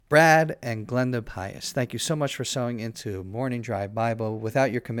Brad and Glenda Pius, thank you so much for sewing into Morning Drive Bible. Without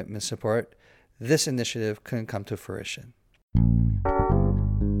your commitment and support, this initiative couldn't come to fruition.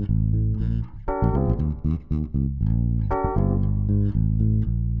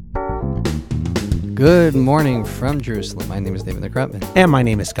 Good morning from Jerusalem. My name is David Krutman. And my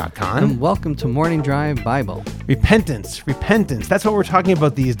name is Scott Kahn. And welcome to Morning Drive Bible. Repentance. That's what we're talking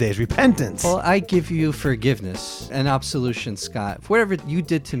about these days. Repentance. Well, I give you forgiveness and absolution, Scott. Whatever you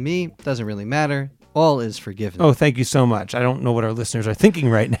did to me doesn't really matter. All is forgiven. Oh, thank you so much. I don't know what our listeners are thinking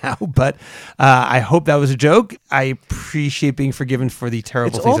right now, but I hope that was a joke. I appreciate being forgiven for the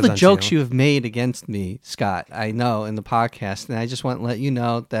terrible things I've done to you. It's all the jokes you have made against me, Scott, I know, in the podcast, and I just want to let you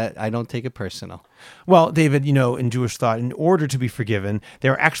know that I don't take it personal. Well, David, in Jewish thought, in order to be forgiven,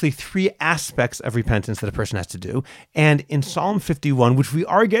 there are actually three aspects of repentance that a person has to do. And in Psalm 51, which we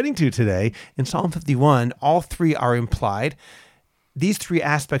are getting to today, in Psalm 51, all three are implied. These three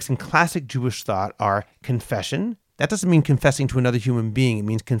aspects in classic Jewish thought are confession. That doesn't mean confessing to another human being. It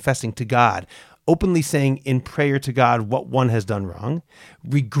means confessing to God, openly saying in prayer to God what one has done wrong.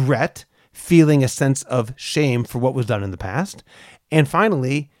 Regret, feeling a sense of shame for what was done in the past. And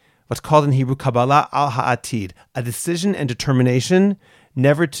finally, what's called in Hebrew Kabbalah al-Ha'atid, a decision and determination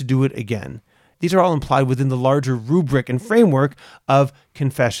never to do it again. These are all implied within the larger rubric and framework of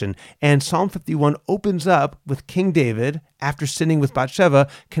confession. And Psalm 51 opens up with King David, after sinning with Bathsheba,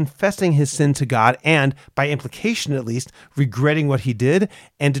 confessing his sin to God and, by implication at least, regretting what he did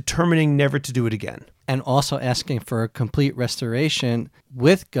and determining never to do it again. And also asking for a complete restoration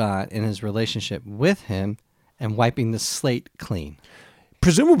with God in his relationship with him and wiping the slate clean.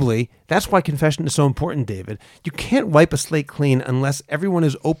 Presumably, that's why confession is so important, David. You can't wipe a slate clean unless everyone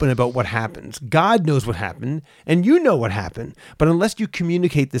is open about what happens. God knows what happened, and you know what happened. But unless you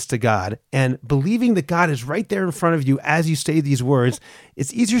communicate this to God, and believing that God is right there in front of you as you say these words,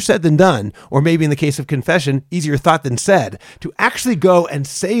 it's easier said than done, or maybe in the case of confession, easier thought than said, to actually go and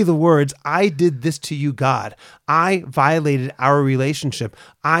say the words, I did this to you, God. I violated our relationship.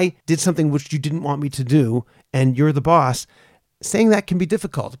 I did something which you didn't want me to do, and you're the boss. Saying that can be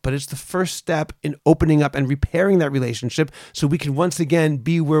difficult, but it's the first step in opening up and repairing that relationship so we can once again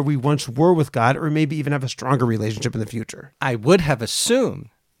be where we once were with God, or maybe even have a stronger relationship in the future. I would have assumed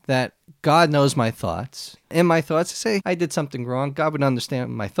that God knows my thoughts. In my thoughts, I say, I did something wrong. God would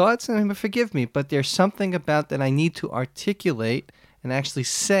understand my thoughts and he would forgive me. But there's something about that I need to articulate and actually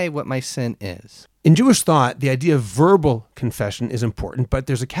say what my sin is. In Jewish thought, the idea of verbal confession is important, but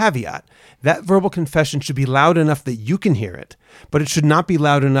there's a caveat. That verbal confession should be loud enough that you can hear it, but it should not be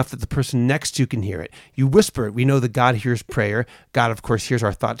loud enough that the person next to you can hear it. You whisper it. We know that God hears prayer. God, of course, hears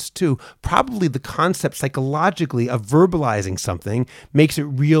our thoughts too. Probably the concept psychologically of verbalizing something makes it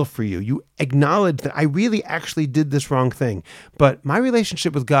real for you. You acknowledge that I really actually did this wrong thing, but my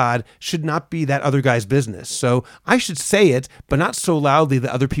relationship with God should not be that other guy's business. So I should say it, but not so loudly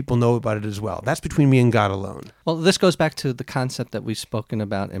that other people know about it as well. That's between me and God alone. Well, this goes back to the concept that we've spoken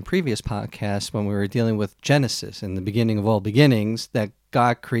about in previous podcasts when we were dealing with Genesis, in the beginning of all beginnings, that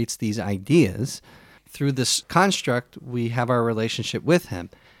God creates these ideas. Through this construct, we have our relationship with him.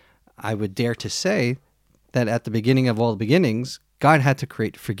 I would dare to say that at the beginning of all beginnings, God had to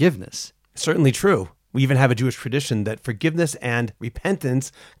create forgiveness. Certainly true. We even have a Jewish tradition that forgiveness and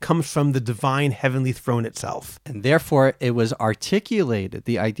repentance comes from the divine heavenly throne itself. And therefore, it was articulated.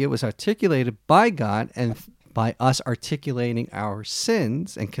 The idea was articulated by God, and by us articulating our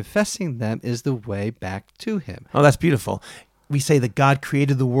sins and confessing them is the way back to him. Oh, that's beautiful. We say that God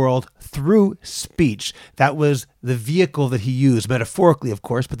created the world through speech. That was the vehicle that he used, metaphorically, of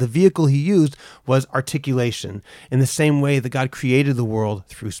course, but the vehicle he used was articulation. In the same way that God created the world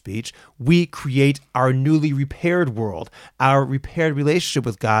through speech, we create our newly repaired world, our repaired relationship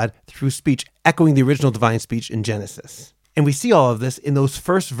with God through speech, echoing the original divine speech in Genesis. And we see all of this in those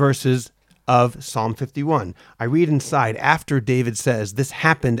first verses of Psalm 51. I read inside, after David says, this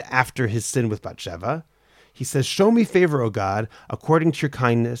happened after his sin with Bathsheba. He says, show me favor, O God, according to your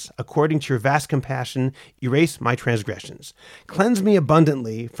kindness, according to your vast compassion, erase my transgressions. Cleanse me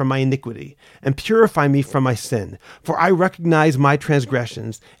abundantly from my iniquity, and purify me from my sin. For I recognize my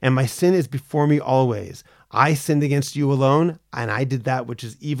transgressions, and my sin is before me always. I sinned against you alone, and I did that which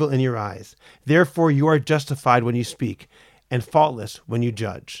is evil in your eyes. Therefore you are justified when you speak, and faultless when you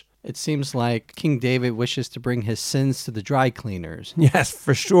judge. It seems like King David wishes to bring his sins to the dry cleaners. Yes,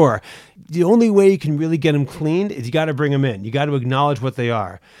 for sure. The only way you can really get them cleaned is you got to bring them in. You got to acknowledge what they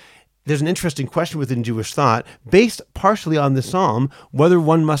are. There's an interesting question within Jewish thought, based partially on the psalm, whether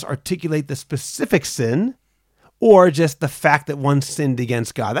one must articulate the specific sin or just the fact that one sinned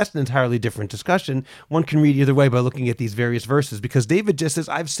against God. That's an entirely different discussion. One can read either way by looking at these various verses, because David just says,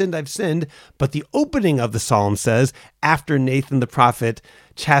 I've sinned, but the opening of the psalm says, after Nathan the prophet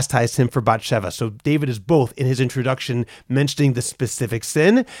chastised him for Bathsheba. So David is both in his introduction mentioning the specific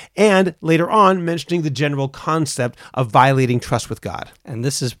sin and later on mentioning the general concept of violating trust with God. And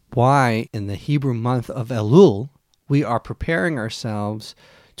this is why in the Hebrew month of Elul, we are preparing ourselves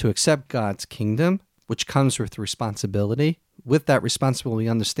to accept God's kingdom, which comes with responsibility. With that responsibility, we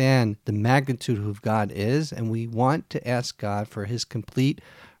understand the magnitude of who God is, and we want to ask God for his complete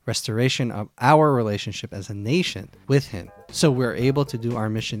restoration of our relationship as a nation with him, so we're able to do our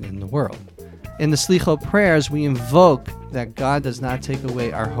mission in the world. In the Slichot prayers, we invoke that God does not take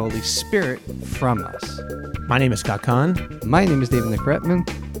away our Holy Spirit from us. My name is Scott Kahn. My name is David Nick Retman.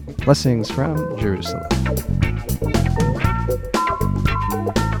 Blessings from Jerusalem.